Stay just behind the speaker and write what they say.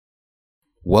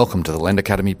Welcome to the Lend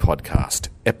Academy podcast,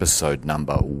 episode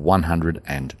number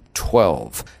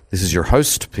 112. This is your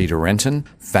host, Peter Renton,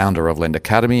 founder of Lend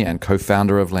Academy and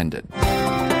co-founder of Lendit.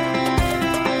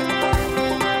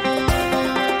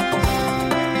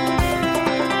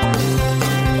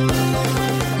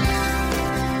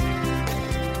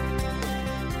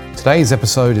 Today's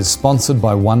episode is sponsored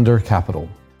by Wonder Capital.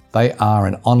 They are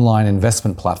an online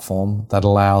investment platform that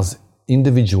allows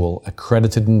individual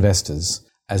accredited investors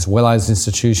as well as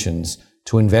institutions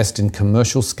to invest in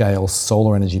commercial scale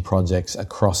solar energy projects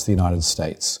across the United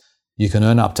States. You can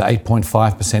earn up to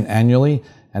 8.5% annually,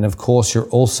 and of course you're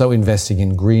also investing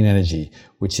in green energy,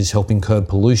 which is helping curb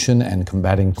pollution and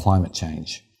combating climate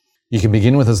change. You can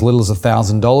begin with as little as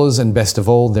 $1,000, and best of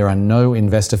all, there are no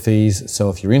investor fees, so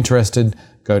if you're interested,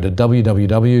 go to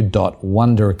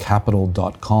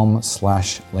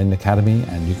www.wondercapital.com/lendacademy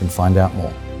and you can find out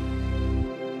more.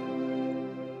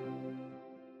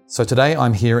 So today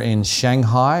I'm here in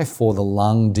Shanghai for the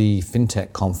Langdi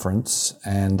FinTech Conference,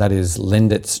 and that is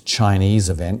Lendit's Chinese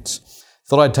event.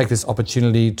 Thought I'd take this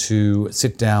opportunity to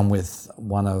sit down with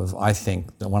one of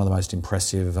the most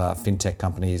impressive FinTech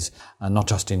companies, not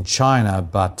just in China,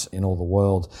 but in all the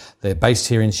world. They're based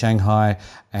here in Shanghai,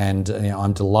 and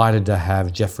I'm delighted to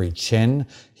have Jeffrey Chen.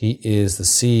 He is the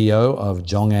CEO of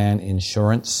Zhong'an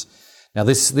Insurance. Now,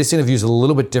 this interview is a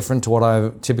little bit different to what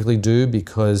I typically do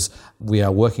because we are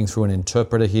working through an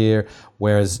interpreter here,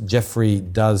 whereas Jeffrey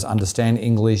does understand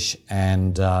English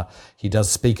and he does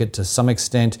speak it to some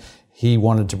extent. He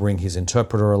wanted to bring his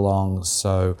interpreter along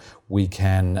so we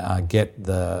can get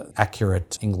the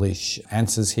accurate English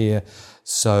answers here.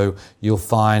 So you'll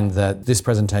find that this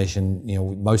presentation,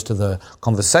 most of the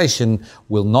conversation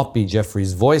will not be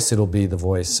Jeffrey's voice, it'll be the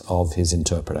voice of his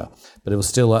interpreter. But it was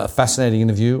still a fascinating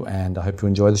interview, and I hope you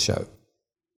enjoy the show.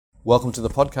 Welcome to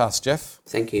the podcast, Jeff.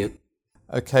 Thank you.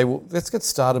 Okay, well, let's get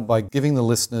started by giving the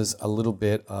listeners a little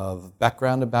bit of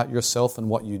background about yourself and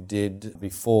what you did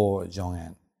before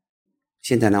Zhong'an.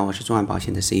 现在呢，我是中安保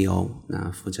险的 CEO，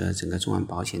 负责整个中安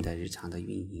保险的日常的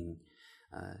运营。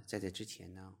在这之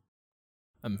前呢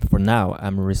For now,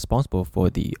 I'm responsible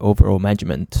for the overall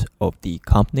management of the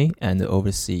company and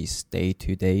oversees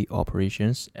day-to-day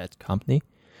operations at the company.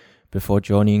 Before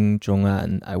joining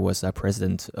Zhong'an, I was a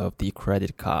president of the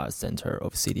credit card center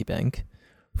of Citibank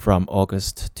from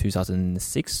August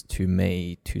 2006 to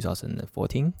May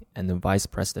 2014, and the vice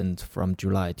president from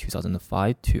July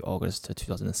 2005 to August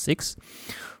 2006.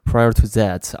 Prior to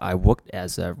that, I worked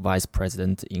as a vice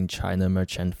president in China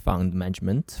Merchant Fund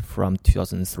Management from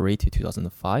 2003 to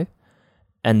 2005,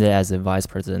 and as a vice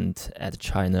president at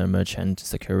China Merchant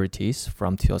Securities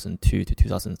from 2002 to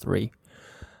 2003.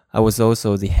 I was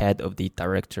also the head of the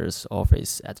director's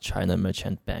office at China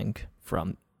Merchant Bank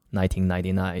from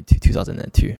 1999 to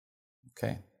 2002.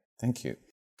 Okay, thank you.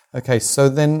 Okay, so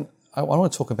then I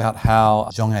want to talk about how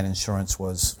Zhong'an Insurance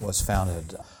was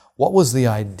founded. What was the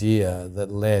idea that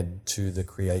led to the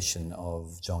creation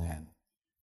of Zhong'an?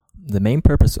 The main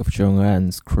purpose of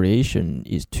Zhong'an's creation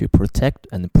is to protect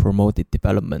and promote the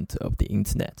development of the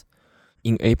internet.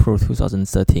 In April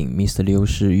 2013, Mr. Liu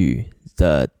Shiyu,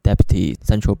 the deputy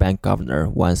central bank governor,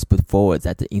 once put forward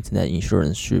that the internet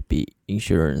insurance should be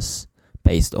insurance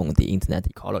based on the internet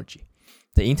ecology.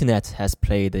 The internet has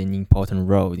played an important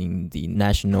role in the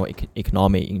national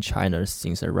economy in China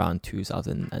since around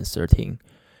 2013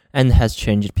 and has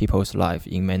changed people's lives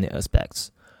in many aspects.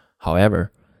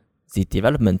 However, the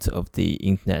development of the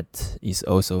internet is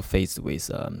also faced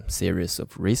with a series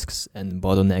of risks and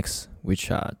bottlenecks which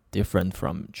are different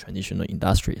from traditional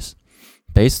industries.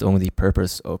 Based on the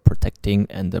purpose of protecting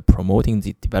and promoting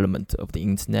the development of the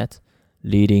internet,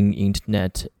 leading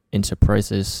internet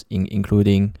enterprises,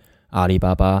 including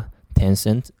Alibaba,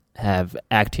 Tencent, have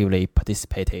actively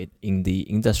participated in the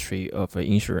industry of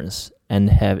insurance and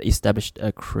have established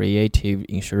a creative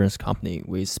insurance company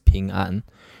with Ping An,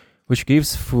 which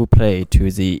gives full play to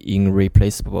the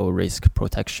irreplaceable risk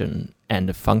protection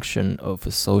and function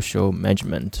of social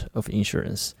management of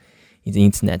insurance in the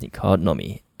internet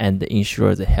economy and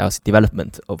ensure the healthy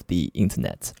development of the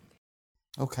internet.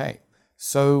 Okay,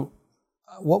 so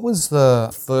what was the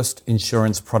first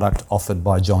insurance product offered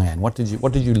by Zhong'an? What did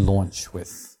you launch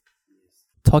with?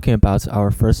 Talking about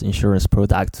our first insurance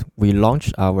product, we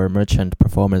launched our merchant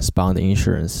performance bond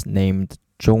insurance named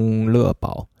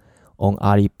Zhonglebao on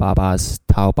Alibaba's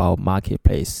Taobao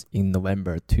marketplace in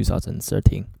November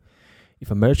 2013. If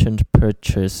a merchant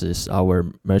purchases our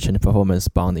merchant performance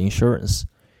bond insurance,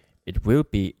 it will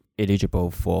be eligible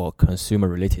for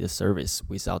consumer-related service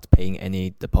without paying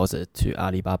any deposit to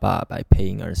Alibaba by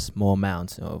paying a small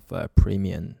amount of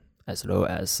premium as low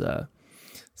as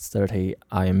 30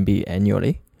 RMB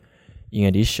annually. In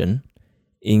addition,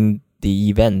 in the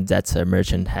event that a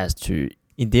merchant has to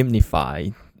indemnify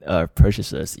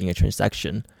purchasers in a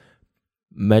transaction,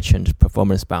 merchant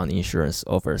performance bond insurance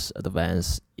offers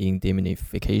advance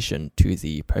indemnification to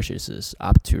the purchasers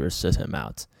up to a certain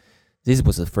amount. This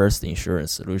was the first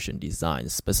insurance solution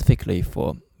designed specifically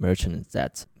for merchants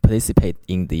that participate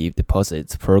in the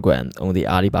deposit program on the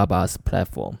Alibaba's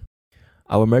platform.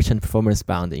 Our merchant performance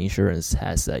bond insurance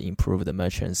has improved the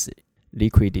merchants'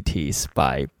 liquidities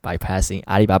by bypassing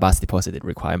Alibaba's deposit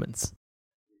requirements.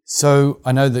 So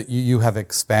I know that you have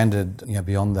expanded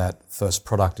beyond that first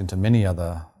product into many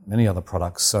other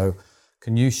products. So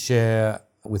can you share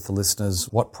with the listeners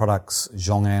what products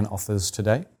ZhongAn offers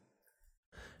today?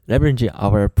 Leveraging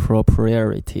our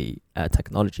proprietary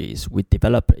technologies, we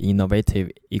develop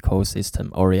innovative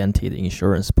ecosystem-oriented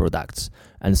insurance products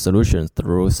and solutions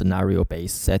through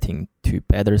scenario-based setting to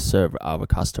better serve our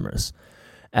customers.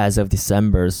 As of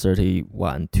December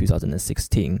 31,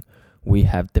 2016, we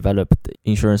have developed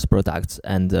insurance products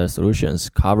and solutions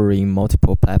covering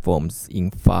multiple platforms in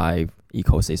 5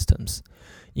 ecosystems,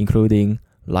 including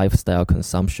lifestyle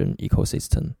consumption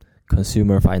ecosystem,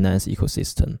 consumer finance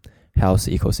ecosystem, health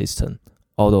ecosystem,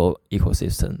 auto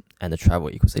ecosystem, and the travel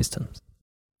ecosystem.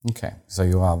 Okay, so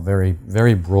you are very,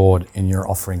 very broad in your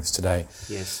offerings today.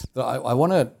 Yes. But I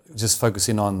want to just focus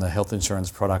in on the health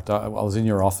insurance product. I was in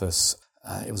your office.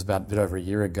 It was about a bit over a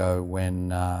year ago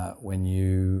when I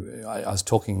was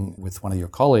talking with one of your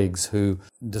colleagues who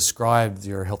described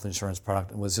your health insurance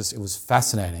product. It was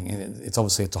fascinating. It's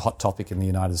obviously a hot topic in the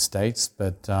United States,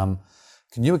 but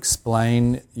can you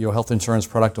explain your health insurance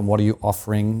product and what are you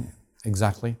offering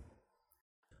exactly?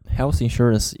 Health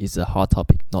insurance is a hot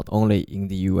topic not only in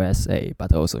the USA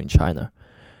but also in China.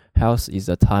 Health is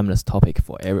a timeless topic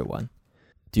for everyone.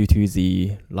 Due to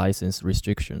the license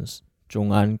restrictions,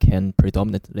 ZhongAn can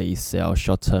predominantly sell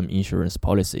short-term insurance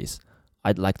policies.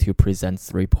 I'd like to present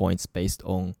 3 points based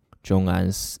on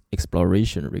ZhongAn's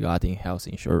exploration regarding health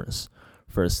insurance.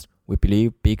 First, we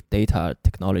believe big data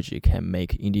technology can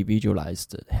make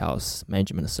individualized health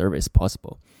management service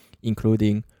possible,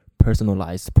 including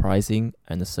personalized pricing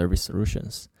and service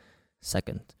solutions.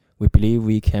 Second, we believe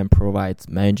we can provide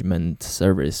management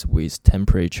service with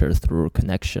temperature through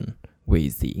connection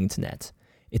with the internet.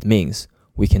 It means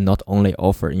we can not only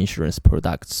offer insurance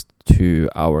products to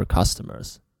our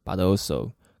customers, but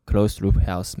also closed-loop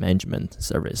health management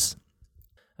service.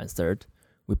 And third,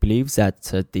 we believe that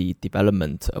the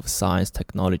development of science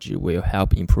technology will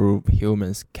help improve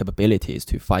humans' capabilities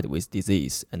to fight with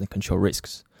disease and control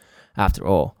risks. After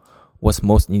all, what's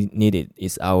most needed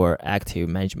is our active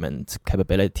management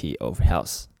capability of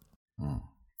health.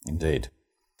 Indeed.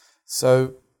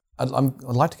 So I'd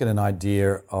like to get an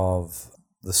idea of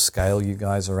the scale you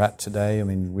guys are at today. I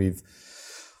mean,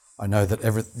 I know that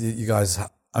you guys have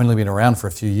only been around for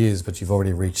a few years, but you've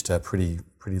already reached a pretty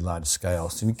large scale.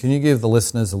 So can you give the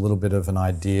listeners a little bit of an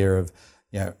idea of,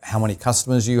 how many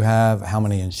customers you have, how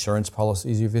many insurance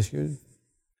policies you've issued?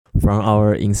 From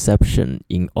our inception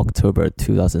in October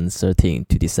 2013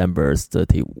 to December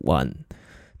 31,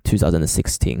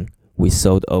 2016, we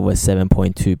sold over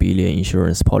 7.2 billion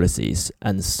insurance policies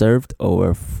and served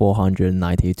over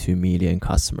 492 million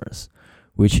customers,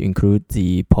 which include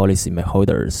the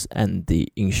policyholders and the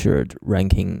insured,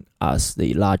 ranking us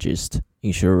the largest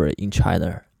insurer in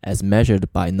China as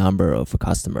measured by number of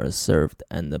customers served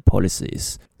and the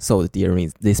policies sold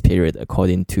during this period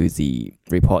according to the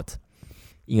report.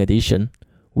 In addition,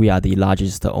 we are the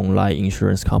largest online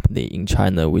insurance company in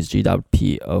China with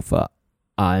GWP of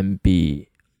RMB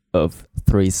of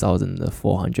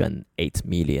 3,408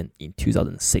 million in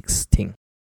 2016.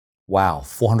 Wow,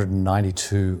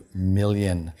 492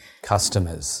 million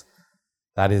customers.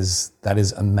 That is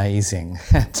amazing.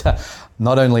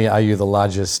 Not only are you the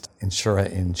largest insurer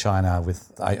in China,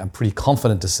 I'm pretty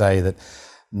confident to say that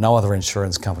no other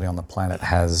insurance company on the planet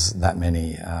has that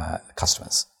many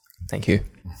customers. Thank you.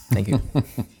 Thank you.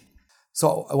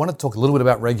 So I want to talk a little bit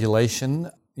about regulation.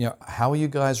 How are you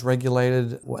guys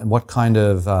regulated and what kind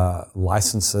of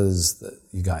licenses that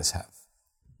you guys have?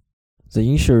 The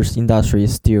insurance industry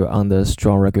is still under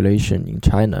strong regulation in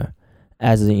China.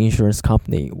 As an insurance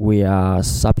company, we are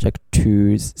subject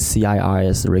to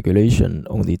CIRS regulation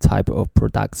on the type of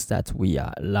products that we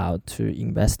are allowed to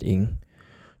invest in.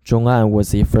 ZhongAn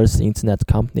was the first internet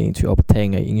company to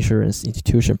obtain an insurance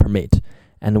institution permit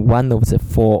and one of the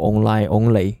 4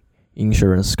 online-only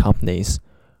insurance companies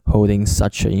holding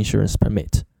such an insurance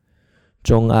permit.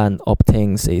 ZhongAn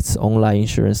obtains its online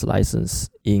insurance license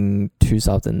in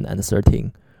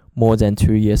 2013, more than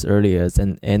 2 years earlier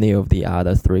than any of the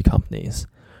other 3 companies.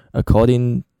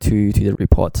 According to the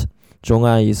report,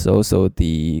 ZhongAn is also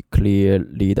the clear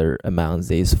leader among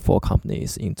these 4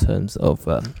 companies in terms of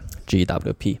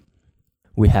GWP.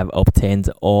 We have obtained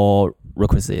all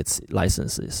requisite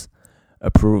licenses,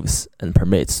 approves, and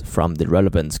permits from the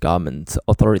relevant government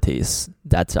authorities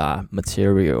that are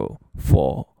material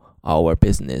for our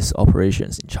business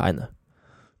operations in China.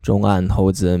 ZhongAn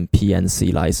holds a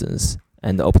PNC license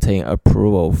and obtained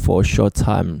approval for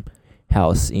short-term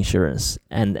health insurance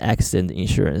and accident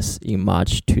insurance in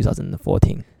March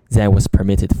 2014. Then was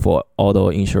permitted for auto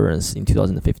insurance in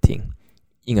 2015.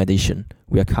 In addition,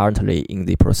 we are currently in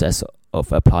the process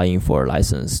of applying for a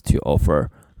license to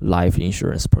offer life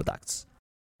insurance products.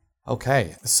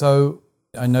 Okay, so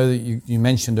I know that you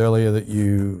mentioned earlier that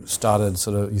you started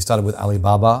with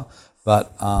Alibaba,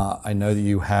 but I know that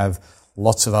you have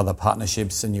lots of other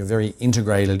partnerships and you're very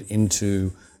integrated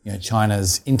into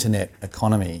China's internet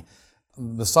economy.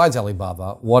 Besides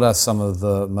Alibaba, what are some of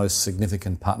the most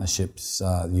significant partnerships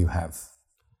you have?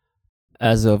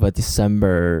 As of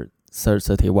December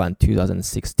 31,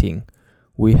 2016,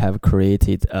 we have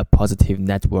created a positive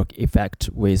network effect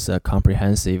with a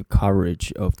comprehensive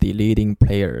coverage of the leading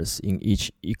players in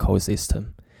each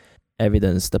ecosystem,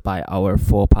 evidenced by our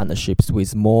 4 partnerships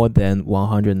with more than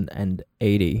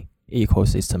 180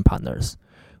 ecosystem partners.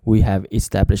 We have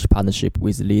established partnership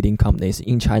with leading companies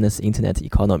in China's internet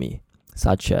economy,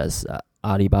 such as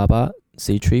Alibaba,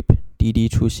 Ctrip, Didi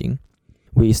Chuxing.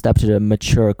 We established a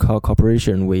mature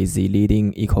cooperation with the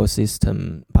leading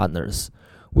ecosystem partners.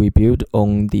 We build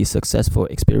on the successful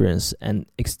experience and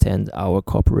extend our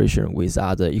cooperation with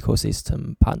other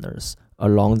ecosystem partners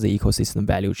along the ecosystem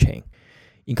value chain,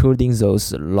 including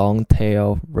those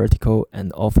long-tail, vertical,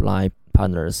 and offline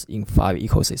partners in 5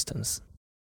 ecosystems.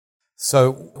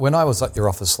 So when I was at your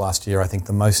office last year, I think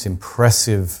the most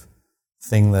impressive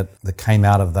thing that came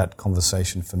out of that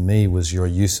conversation for me was your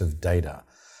use of data.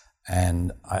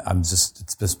 And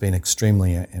it's just been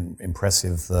extremely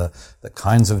impressive, the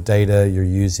kinds of data you're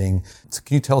using. So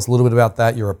can you tell us a little bit about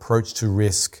that, your approach to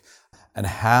risk, and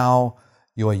how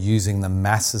you are using the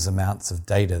massive amounts of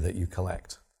data that you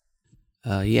collect?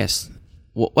 Yes.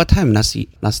 What time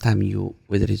last time you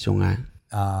visited ZhongAn?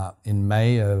 In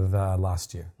May of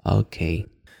last year. Okay.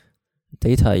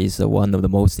 Data is one of the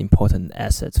most important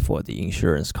assets for the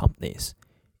insurance companies.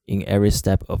 In every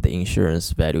step of the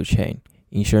insurance value chain,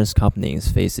 insurance companies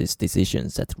faces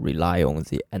decisions that rely on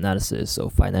the analysis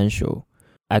of financial,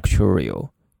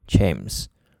 actuarial, claims,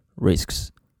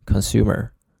 risks,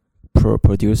 consumer,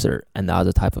 producer, and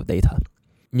other type of data.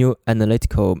 New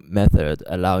analytical methods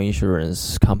allow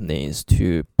insurance companies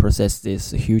to process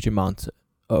this huge amount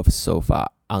of so far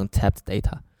untapped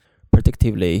data.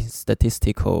 Predictively,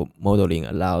 statistical modeling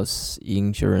allows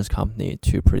insurance companies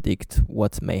to predict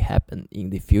what may happen in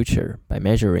the future by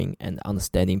measuring and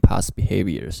understanding past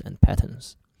behaviors and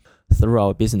patterns. Through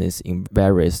our business in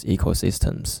various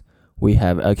ecosystems, we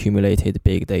have accumulated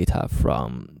big data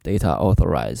from data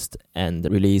authorized and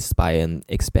released by an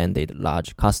expanded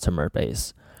large customer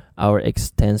base. Our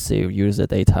extensive user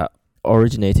data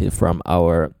originated from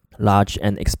our large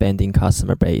and expanding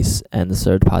customer base and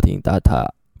third-party data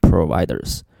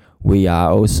providers. We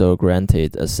are also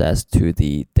granted access to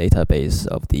the database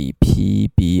of the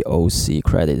PBOC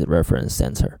Credit Reference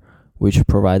Center, which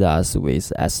provides us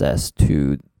with access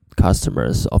to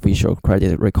customers' official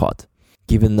credit record.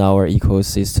 Given our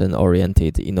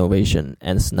ecosystem-oriented innovation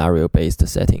and scenario-based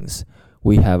settings,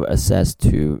 we have access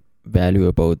to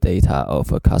valuable data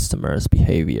of customers'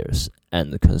 behaviors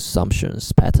and consumption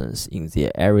patterns in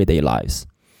their everyday lives.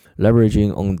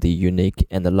 Leveraging on the unique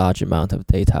and large amount of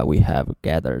data we have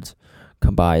gathered,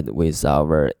 combined with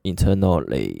our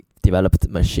internally developed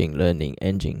machine learning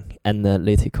engine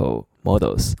analytical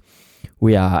models,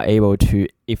 we are able to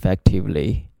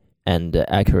effectively and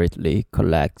accurately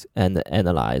collect and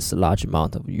analyze large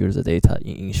amount of user data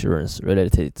in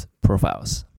insurance-related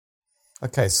profiles.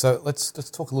 Okay, so let's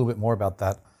talk a little bit more about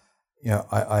that.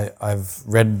 I've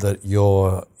read that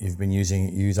you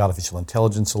use artificial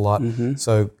intelligence a lot. Mm-hmm.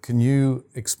 So can you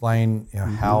explain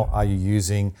how are you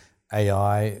using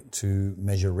AI to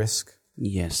measure risk?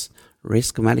 Yes,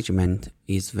 risk management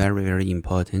is very, very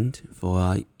important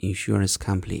for insurance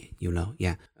company.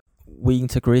 We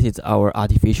integrated our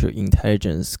artificial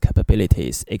intelligence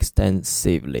capabilities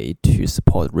extensively to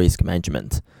support risk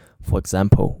management. For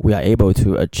example, we are able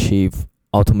to achieve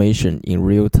automation in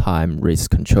real-time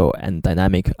risk control and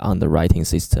dynamic underwriting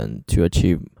system to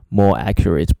achieve more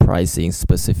accurate pricing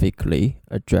specifically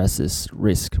addresses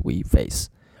risk we face.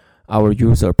 Our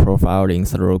user profiling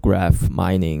through graph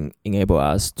mining enable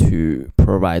us to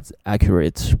provide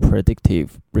accurate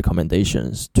predictive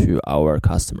recommendations to our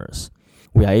customers.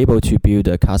 We are able to build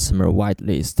a customer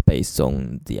whitelist based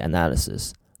on the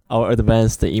analysis. Our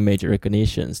advanced image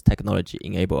recognition technology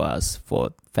enable us for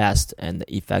fast and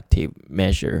effective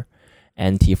measure.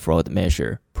 Anti-fraud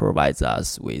measure provides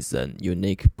us with a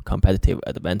unique competitive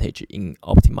advantage in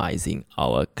optimizing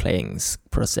our claims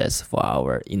process for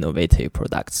our innovative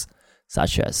products,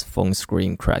 such as phone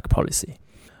screen crack policy.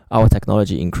 Our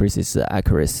technology increases the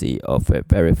accuracy of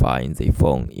verifying the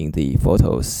phone in the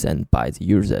photos sent by the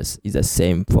users is the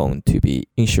same phone to be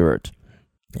insured,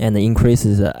 and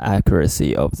increases the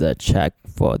accuracy of the check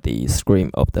for the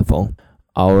screen of the phone.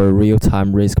 Our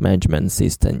real-time risk management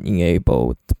system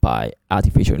enabled by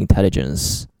artificial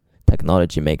intelligence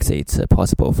technology makes it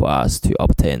possible for us to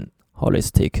obtain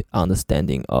holistic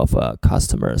understanding of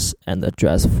customers and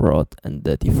address fraud and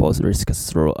default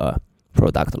risks through a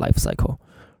product lifecycle,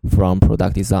 from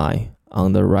product design,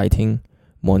 underwriting,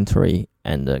 monitoring,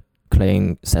 and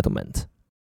claim settlement.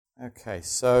 Okay,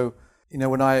 so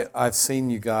when I've seen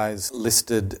you guys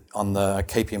listed on the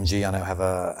KPMG, I know have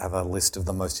a list of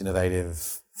the most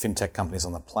innovative fintech companies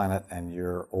on the planet, and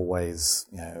you're always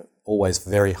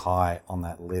very high on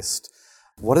that list.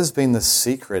 What has been the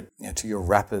secret to your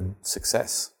rapid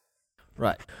success?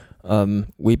 Right.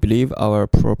 We believe our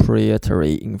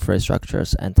proprietary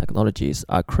infrastructures and technologies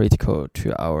are critical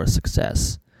to our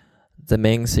success. The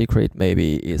main secret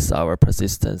maybe is our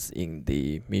persistence in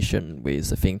the mission with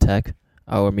fintech.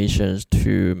 Our mission is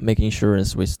to make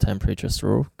insurance with temperature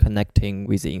through connecting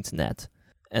with the internet.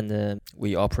 And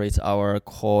we operate our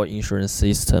core insurance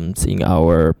systems in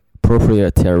our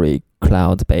proprietary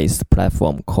cloud-based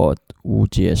platform called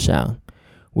Wujieshang.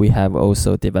 We have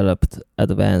also developed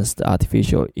advanced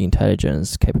artificial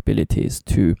intelligence capabilities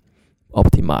to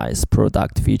optimize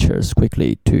product features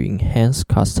quickly to enhance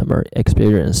customer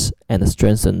experience and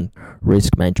strengthen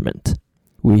risk management.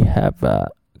 We have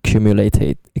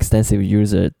accumulated extensive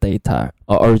user data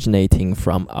originating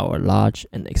from our large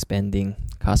and expanding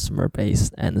customer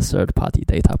base and third-party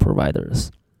data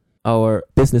providers. Our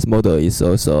business model is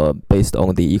also based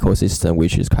on the ecosystem,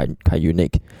 which is kind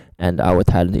unique, and our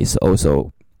talent is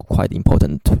also quite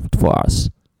important for us.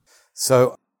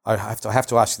 So I have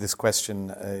to ask you this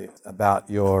question about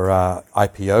your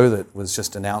IPO that was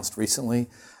just announced recently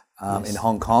in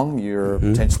Hong Kong. You're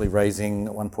potentially raising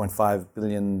 $1.5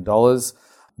 billion.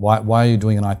 Why are you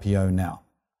doing an IPO now?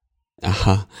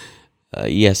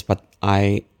 Yes, but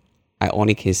I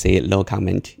only can say no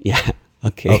comment. Yeah.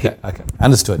 Okay.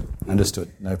 Understood.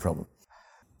 No problem.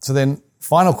 So then,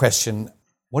 final question.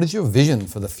 What is your vision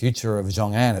for the future of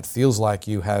ZhongAn? It feels like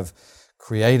you have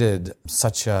created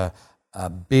such a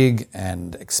big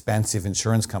and expansive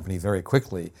insurance company very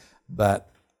quickly, but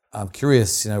I'm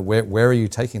curious, where are you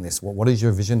taking this? What is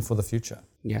your vision for the future?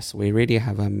 Yes, we really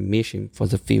have a mission for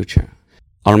the future.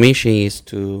 Our mission is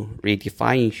to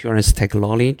redefine insurance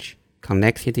technology,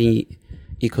 connected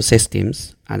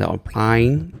ecosystems, and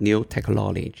applying new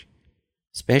technology.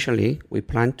 Especially, we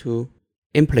plan to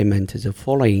implement the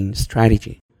following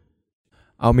strategy.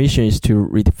 Our mission is to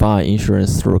redefine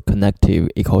insurance through connective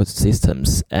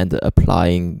ecosystems and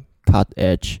applying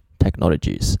cut-edge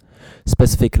technologies.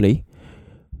 Specifically,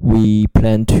 we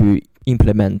plan to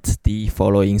implement the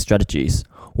following strategies.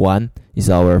 One is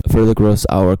our further growth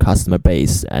our customer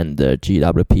base and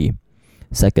GWP.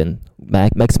 Second,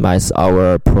 maximize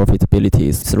our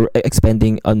profitability through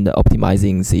expanding and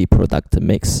optimizing the product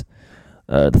mix.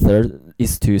 The third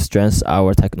is to strengthen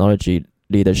our technology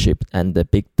leadership and the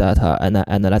big data and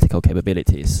analytical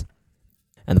capabilities.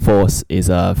 And fourth is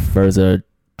further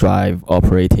drive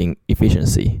operating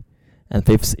efficiency. And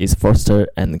fifth is foster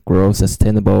and grow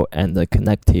sustainable and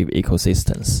connective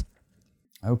ecosystems.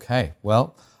 Okay,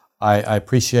 well, I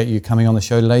appreciate you coming on the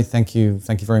show today. Thank you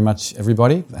very much,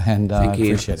 everybody, and Thank you.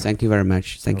 Appreciate it. Thank you very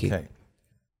much. Thank you.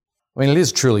 I mean, it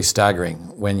is truly staggering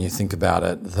when you think about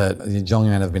it that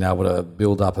ZhongAn have been able to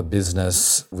build up a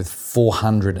business with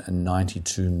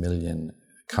 492 million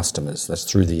customers. That's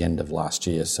through the end of last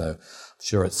year. So I'm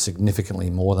sure it's significantly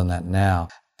more than that now.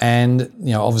 And,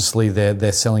 obviously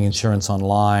they're selling insurance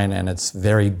online, and it's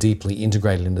very deeply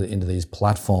integrated into these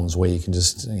platforms where you can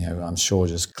just, I'm sure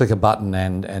just click a button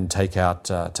and take out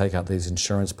these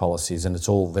insurance policies, and it's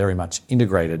all very much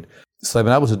integrated. So they've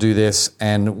been able to do this,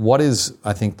 and what is,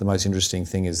 I think, the most interesting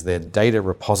thing is their data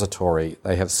repository.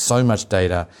 They have so much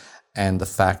data, and the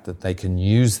fact that they can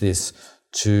use this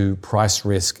to price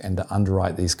risk and to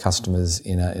underwrite these customers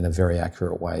in a very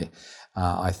accurate way.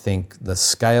 I think the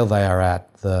scale they are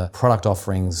at, the product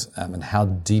offerings, and how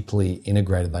deeply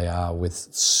integrated they are with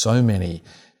so many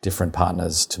different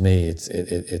partners, to me,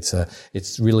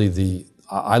 it's really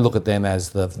I look at them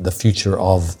as the future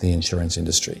of the insurance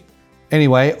industry.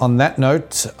 Anyway, on that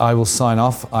note, I will sign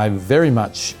off. I very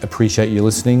much appreciate you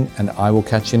listening, and I will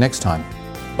catch you next time.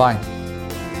 Bye.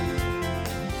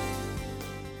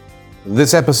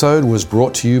 This episode was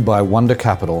brought to you by Wonder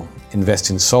Capital. Invest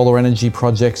in solar energy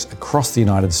projects across the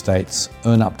United States.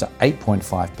 Earn up to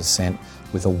 8.5%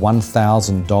 with a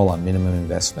 $1,000 minimum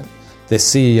investment. Their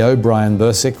CEO, Brian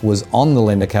Bursick, was on the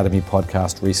Lend Academy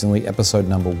podcast recently, episode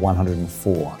number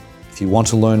 104. If you want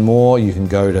to learn more, you can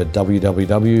go to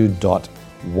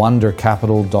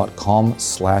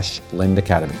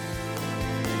www.wondercapital.com/lendacademy.